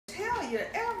you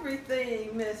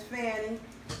everything, Miss Fannie.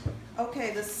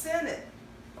 Okay, the Senate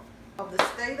of the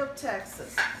State of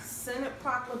Texas, Senate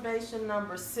Proclamation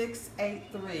number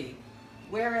 683.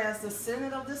 Whereas the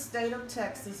Senate of the State of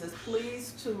Texas is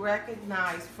pleased to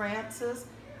recognize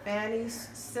Fannie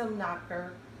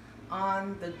Simnacher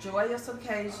on the joyous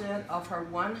occasion of her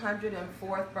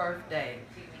 104th birthday.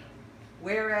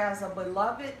 Whereas a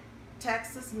beloved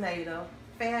Texas native,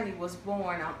 Fannie was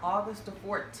born on August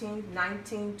 14,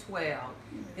 1912,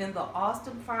 in the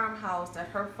Austin farmhouse that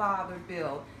her father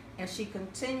built, and she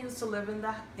continues to live in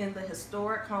the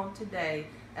historic home today.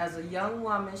 As a young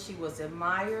woman, she was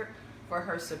admired for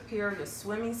her superior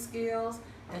swimming skills,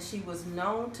 and she was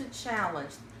known to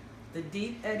challenge the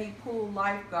deep eddy pool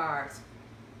lifeguards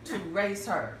to race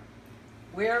her.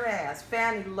 Whereas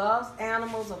Fannie loves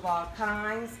animals of all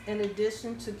kinds. In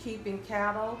addition to keeping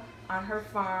cattle on her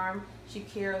farm, she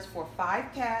cares for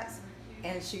 5 cats,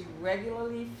 and she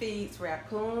regularly feeds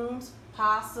raccoons,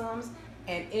 possums,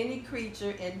 and any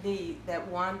creature in need that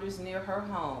wanders near her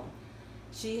home.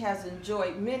 She has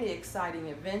enjoyed many exciting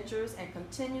adventures and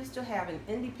continues to have an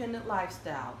independent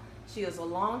lifestyle. She is a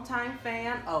longtime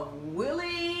fan of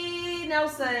Willie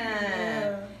Nelson.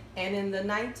 Yeah. And in the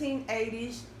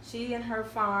 1980s, she and her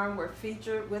farm were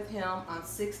featured with him on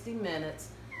 60 Minutes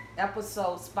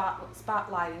episode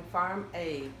spotlighting Farm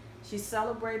Aid. She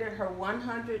celebrated her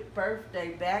 100th birthday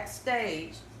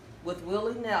backstage with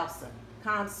Willie Nelson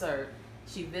concert.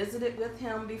 She visited with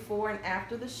him before and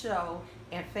after the show,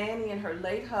 and Fannie and her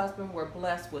late husband were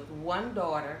blessed with 1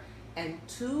 daughter, and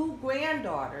 2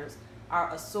 granddaughters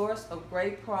are a source of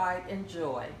great pride and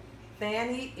joy.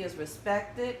 Fannie is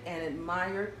respected and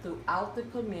admired throughout the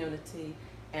community,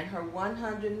 and her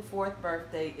 104th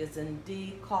birthday is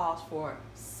indeed cause for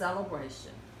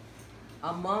celebration.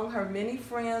 Among her many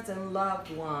friends and loved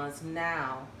ones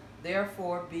now,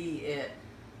 therefore be it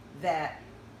that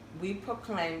we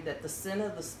proclaim that the Senate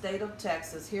of the State of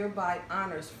Texas hereby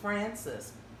honors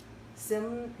Frances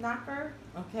Simnacher,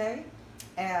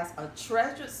 as a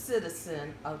treasured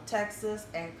citizen of Texas,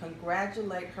 and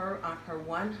congratulate her on her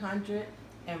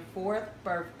 104th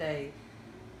birthday.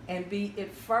 And be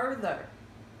it further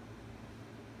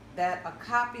that a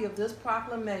copy of this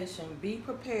proclamation be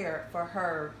prepared for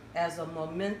her as a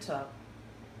memento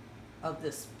of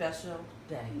this special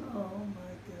day. Oh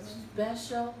my goodness.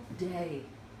 Special day.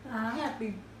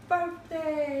 Happy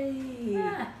birthday!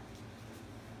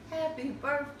 Happy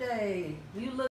birthday! You look